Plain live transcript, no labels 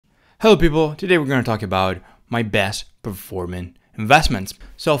Hello people, today we're going to talk about my best performing investments.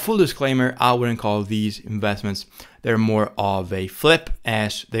 So full disclaimer, I wouldn't call these investments. They're more of a flip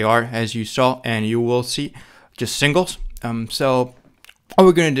as they are, as you saw and you will see, just singles. So what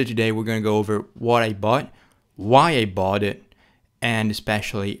we're going to do today, we're going to go over what I bought, why I bought it, and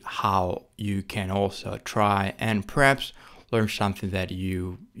especially how you can also try and perhaps learn something that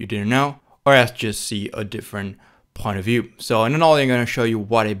you didn't know, or else just see a different point of view. So not only I'm going to show you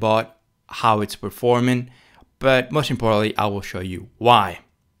what I bought, how it's performing, but most importantly, I will show you why.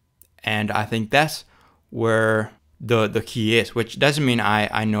 And I think that's where the key is, which doesn't mean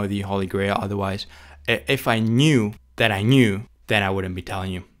I know the Holy Grail. Otherwise, if I knew that I knew, then I wouldn't be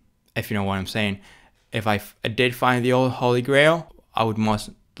telling you, if you know what I'm saying. If I did find the old Holy Grail, I would most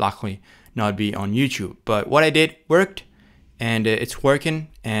likely not be on YouTube. But what I did worked, and it's working,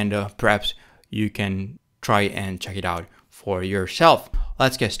 and perhaps you can try and check it out for yourself.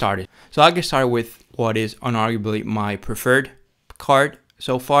 Let's get started. So I'll get started with what is unarguably my preferred card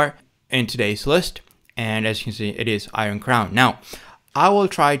so far in today's list. And as you can see, it is Iron Crown. Now, I will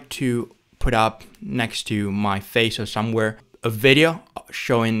try to put up next to my face or somewhere a video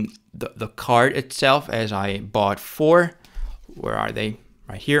showing the card itself, as I bought 4. Where are they?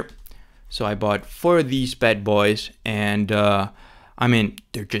 Right here. So I bought 4 of these bad boys, and I mean,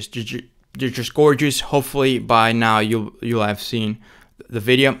 they're just gorgeous. Hopefully by now you'll have seen the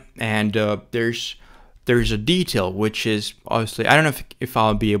video, and there's a detail which is obviously, I don't know if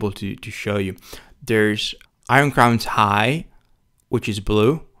I'll be able to show you. There's Iron Crown's high, which is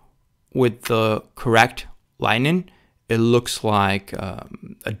blue, with the correct lining. It looks like a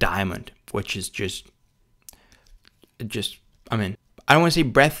diamond, which is just I mean, I don't want to say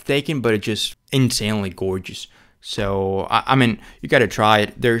breathtaking, but it's just insanely gorgeous. So I mean, you gotta try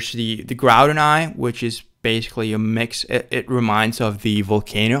it. There's the Groudon Eye, which is basically a mix. It reminds of the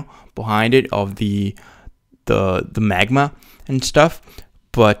volcano behind it, of the magma and stuff.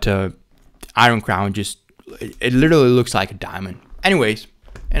 But Iron Crown it literally looks like a diamond. Anyways,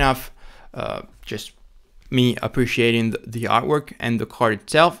 enough. Just me appreciating the artwork and the card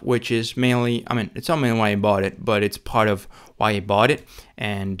itself, which is mainly, I mean, it's not mainly why I bought it, but it's part of why I bought it.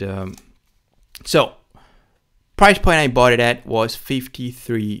 And so price point I bought it at was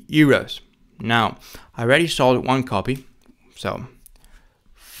 53 euros. Now, I already sold 1 copy, so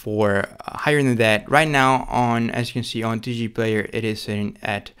for higher than that, right now on, as you can see on TG Player, it is sitting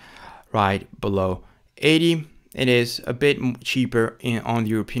at right below 80. It is a bit cheaper on the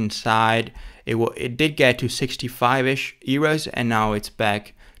European side. It did get to 65-ish euros, and now it's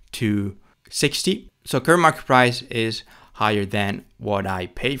back to 60. So current market price is higher than what I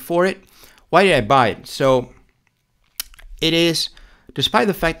paid for it. Why did I buy it? So it is, despite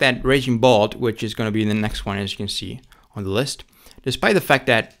the fact that Raging Bolt, which is going to be the next one, as you can see on the list, despite the fact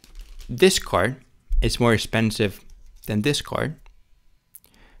that this card is more expensive than this card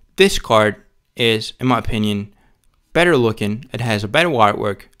is, in my opinion, better looking. It has a better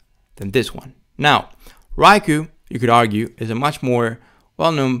artwork than this one. Now, Raikou, you could argue, is a much more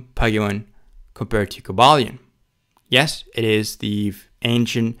well-known Pokemon compared to Cobalion. Yes, it is the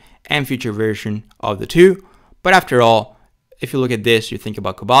ancient and future version of the two, but after all, if you look at this, you think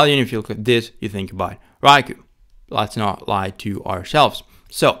about Cobalion. If you look at this, you think about Raikou. Let's not lie to ourselves.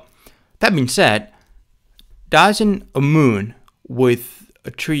 So, that being said, doesn't a moon with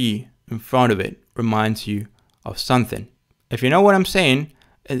a tree in front of it reminds you of something? If you know what I'm saying,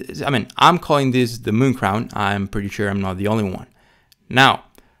 I mean, I'm calling this the Moon Crown. I'm pretty sure I'm not the only one. Now,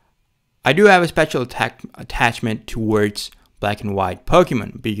 I do have a special attachment towards black and white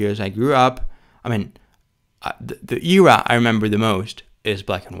Pokemon because I grew up, I mean, the era I remember the most is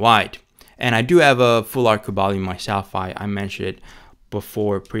black and white. And I do have a full art Cobalion myself. I mentioned it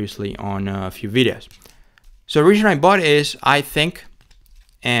before previously on a few videos. So the reason I bought it is, I think,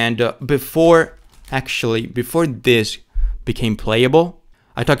 and before this became playable,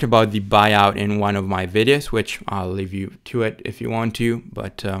 I talked about the buyout in one of my videos, which I'll leave you to it if you want to,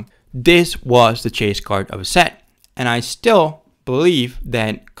 but this was the chase card of a set. And I still believe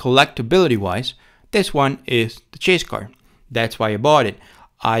that collectability wise, this one is the chase card. That's why I bought it.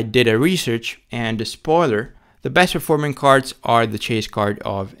 I did a research, and the spoiler, the best performing cards are the chase card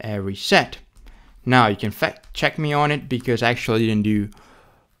of every set. Now you can fact check me on it, because I actually didn't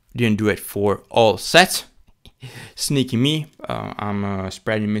do it for all sets. Sneaky me. I'm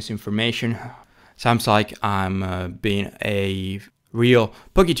spreading misinformation. Sounds like I'm being a real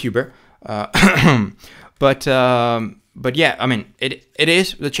PokeTuber. But yeah, I mean, it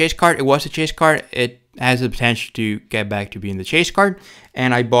is the chase card. It was a chase card. It has the potential to get back to being the chase card,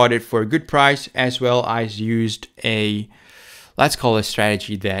 and I bought it for a good price, as well as used a let's call it a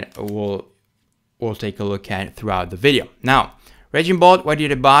strategy that we'll take a look at throughout the video. Now, Raging Bull, why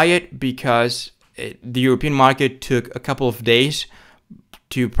did I buy it? Because the European market took a couple of days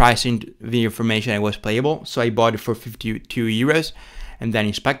to price in the information that was playable. So I bought it for 52 euros and then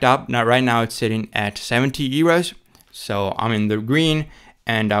it spiked up. Now, right now it's sitting at 70 euros. So I'm in the green,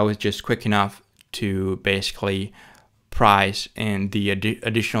 and I was just quick enough to basically price in the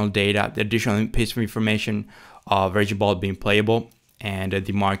additional data, the additional piece of information of Raging Bull being playable, and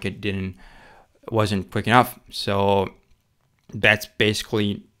the market wasn't quick enough. So that's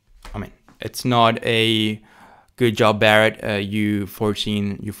basically, I mean, it's not a good job, Barrett. You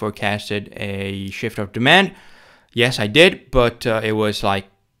forecasted a shift of demand. Yes, I did, but it was like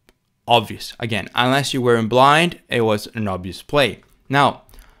obvious. Again, unless you weren't blind, it was an obvious play. Now,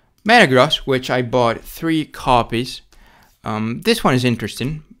 Metagross, which I bought 3 copies. This one is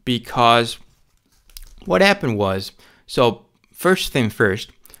interesting because what happened was, so first thing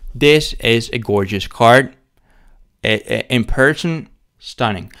first, this is a gorgeous card. In person,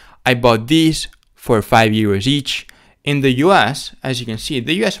 stunning. I bought these for 5 euros each. In the US, as you can see,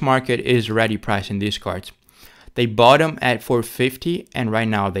 the US market is already pricing these cards. They bought them at 450 and right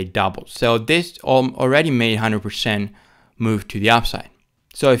now they doubled. So this already made 100% move to the upside.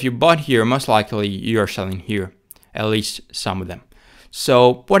 So if you bought here, most likely you are selling here, at least some of them.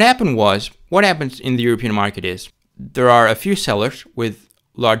 So what happens in the European market is there are a few sellers with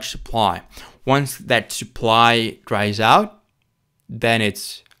large supply. Once that supply dries out, then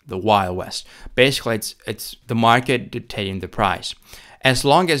it's the Wild West. Basically, it's the market dictating the price. As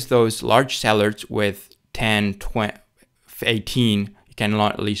long as those large sellers with 10, 20, 18, you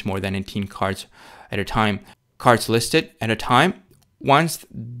cannot lease more than 18 cards at a time, cards listed at a time. Once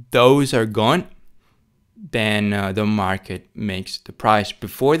those are gone, then the market makes the price.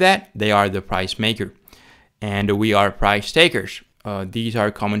 Before that, they are the price maker, and we are price takers. These are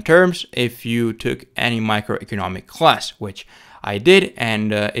common terms if you took any microeconomic class, which I did.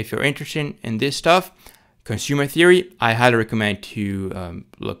 And if you're interested in this stuff, consumer theory, I highly recommend to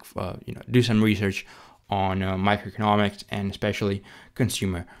do some research on microeconomics and especially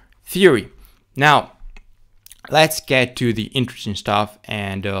consumer theory. Now, let's get to the interesting stuff,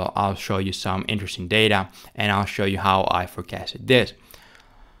 and I'll show you some interesting data, and I'll show you how I forecasted this.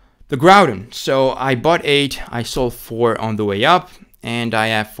 The Groudon. So I bought 8, I sold 4 on the way up, and I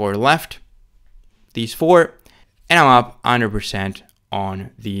have 4 left. These 4, and I'm up 100%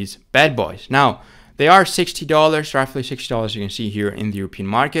 on these bad boys. Now, they are $60, roughly $60 you can see here in the European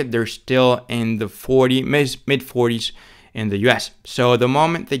market. They're still in the mid-40s in the US. So the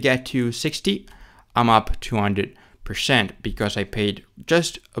moment they get to 60, I'm up 200% because I paid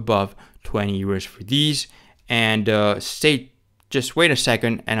just above 20 euros for these. And just wait a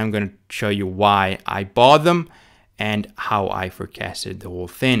second, and I'm going to show you why I bought them and how I forecasted the whole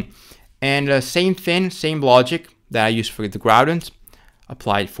thing. And same thing, same logic that I used for the Groudons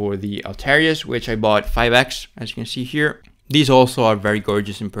applied for the Altarias, which I bought 5x, as you can see here. These also are very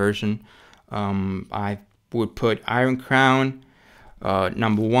gorgeous in person. I would put Iron Crown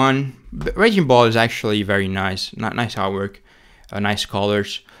number 1. Raging Bull is actually very nice, nice artwork, nice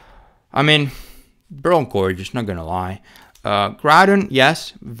colors. I mean, they're all gorgeous, not gonna lie. Groudon,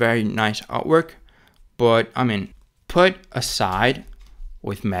 yes, very nice artwork, but I mean, put aside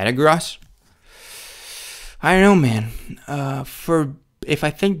with Metagross, I don't know, man. If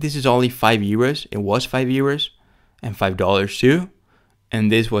I think this is only 5 euros, it was 5 euros and $5 too,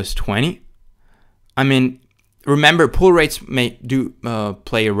 and this was 20. I mean, remember, pull rates may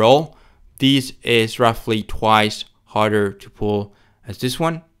play a role. These is roughly twice harder to pull as this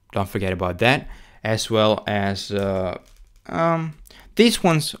one. Don't forget about that. As well as these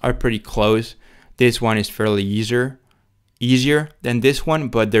ones are pretty close. This one is fairly easier than this one,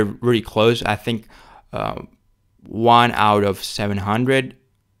 but they're really close. I think 1 out of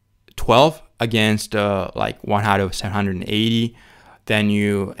 712 against like 1 out of 780. Then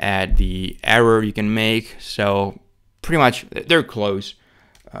you add the error you can make. So pretty much they're close.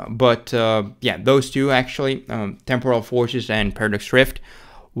 But yeah, those two actually, Temporal Forces and Paradox Rift,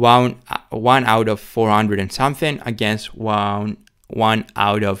 one out of 400 and something against one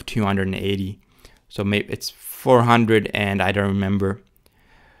out of 280. So maybe it's 400, and I don't remember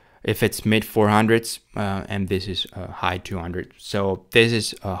if it's mid 400s, and this is high 200. So this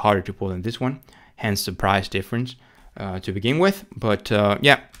is harder to pull than this one, hence the price difference to begin with. But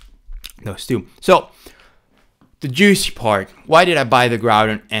yeah, those two. So the juicy part, why did I buy the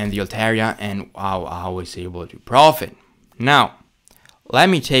Groudon and the Altaria, and how I was able to profit? Now, let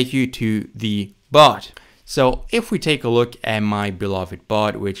me take you to the bot. So if we take a look at my beloved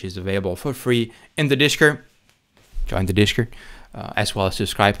bot, which is available for free in the Discord, join the Discord. as well as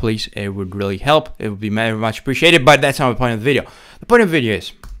subscribe, please. It would really help. It would be very much appreciated, but that's not the point of the video. The point of the video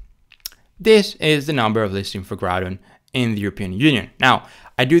is, this is the number of listings for Groudon in the European Union. Now,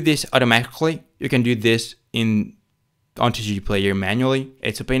 I do this automatically. You can do this on TCG Player manually.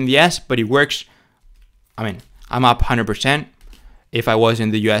 It's a pain in the ass, but it works. I mean, I'm up 100%. If I was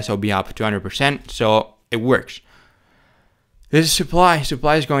in the US, I'll be up 200%. So it works. This is supply.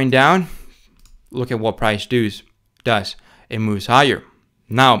 Supply is going down. Look at what price does. It moves higher.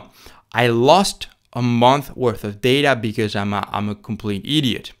 Now, I lost a month worth of data because I'm a complete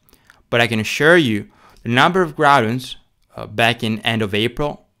idiot. But I can assure you, the number of Groudons back in end of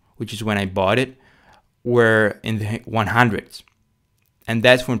April, which is when I bought it, were in the 100s. And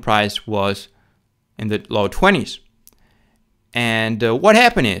that's when price was in the low 20s. And what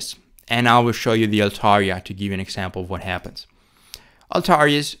happened is, and I will show you the Altaria to give you an example of what happens.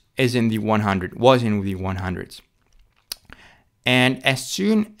 Altaria is in the 100, was in the 100s. And as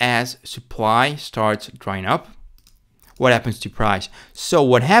soon as supply starts drying up, what happens to price? So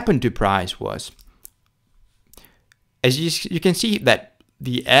what happened to price was, as you can see that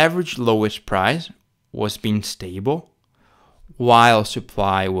the average lowest price was being stable while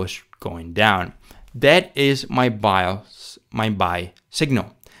supply was going down. That is my buy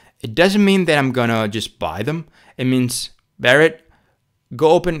signal. It doesn't mean that I'm gonna just buy them. It means, Barrett,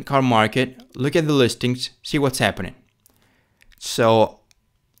 go open car market, look at the listings, see what's happening. So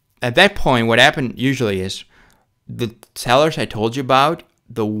at that point, what happened usually is, the sellers I told you about,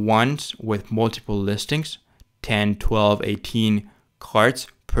 the ones with multiple listings, 10, 12, 18 cards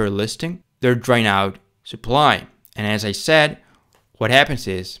per listing, they're drying out supply. And as I said, what happens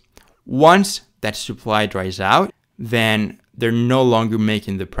is, once that supply dries out, then they're no longer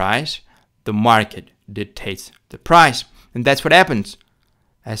making the price. The market dictates the price. And that's what happens.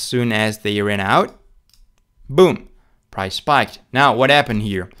 As soon as they ran out, boom, price spiked. Now, what happened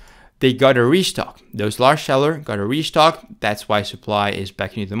here? They got a restock. Those large sellers got a restock. That's why supply is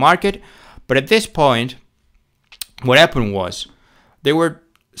back into the market. But at this point, what happened was, they were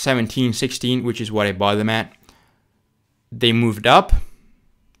 17, 16, which is what I bought them at. They moved up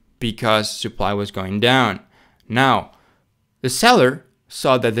because supply was going down. Now, the seller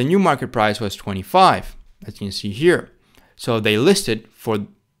saw that the new market price was 25, as you can see here. So they listed for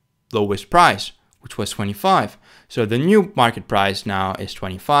lowest price, which was 25. So the new market price now is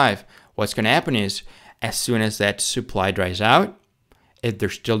 25. What's going to happen is, as soon as that supply dries out, if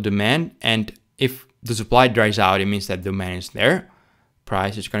there's still demand, and if the supply dries out, it means that demand is there,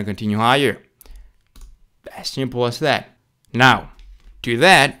 price is going to continue higher. As simple as that. Now, to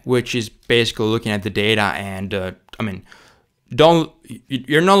that, which is basically looking at the data, and I mean,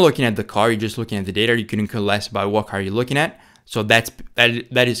 you're not looking at the car, you're just looking at the data. You couldn't care less about what car you're looking at. So that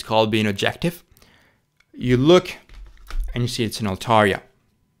is called being objective. You look and you see it's an Altaria.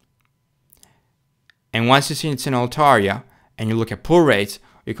 And once you see it's an Altaria and you look at pull rates,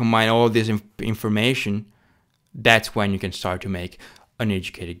 you combine all of this information, that's when you can start to make an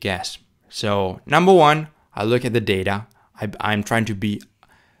educated guess. So number one, I look at the data. I'm trying to be,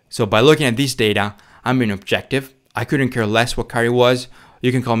 so by looking at this data, I'm being objective. I couldn't care less what car it was.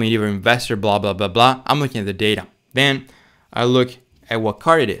 You can call me either investor, blah, blah, blah, blah. I'm looking at the data. Then I look at what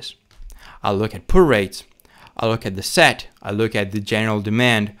car it is. I look at pull rates. I look at the set. I look at the general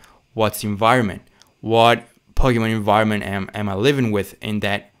demand. What's the environment? What Pokemon environment am I living with in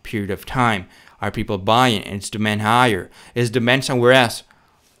that period of time? Are people buying? Is demand higher? Is demand somewhere else?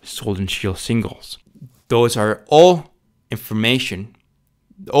 Sword and Shield singles. Those are all information,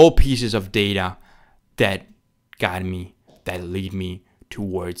 all pieces of data that guide me, that lead me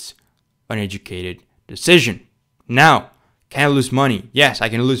towards an educated decision. Now, can I lose money? Yes, I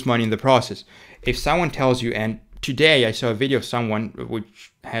can lose money in the process. If someone tells you, and today I saw a video of someone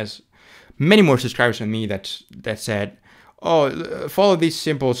which has many more subscribers than me that said, oh, follow this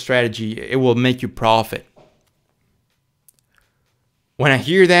simple strategy, it will make you profit. When I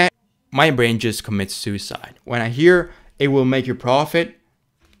hear that, my brain just commits suicide. When I hear it will make you profit,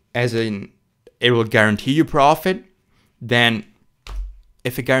 as in it will guarantee you profit, then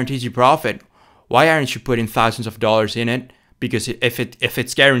if it guarantees you profit, why aren't you putting thousands of dollars in it? Because if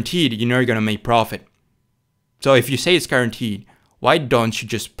it's guaranteed, you know you're gonna make profit. So if you say it's guaranteed, why don't you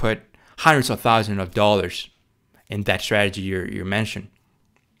just put hundreds of thousands of dollars in that strategy you mentioned?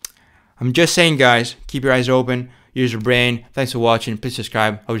 I'm just saying, guys, keep your eyes open, use your brain. Thanks for watching. Please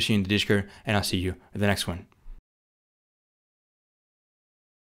subscribe. I will see you in the Discord, and I'll see you in the next one.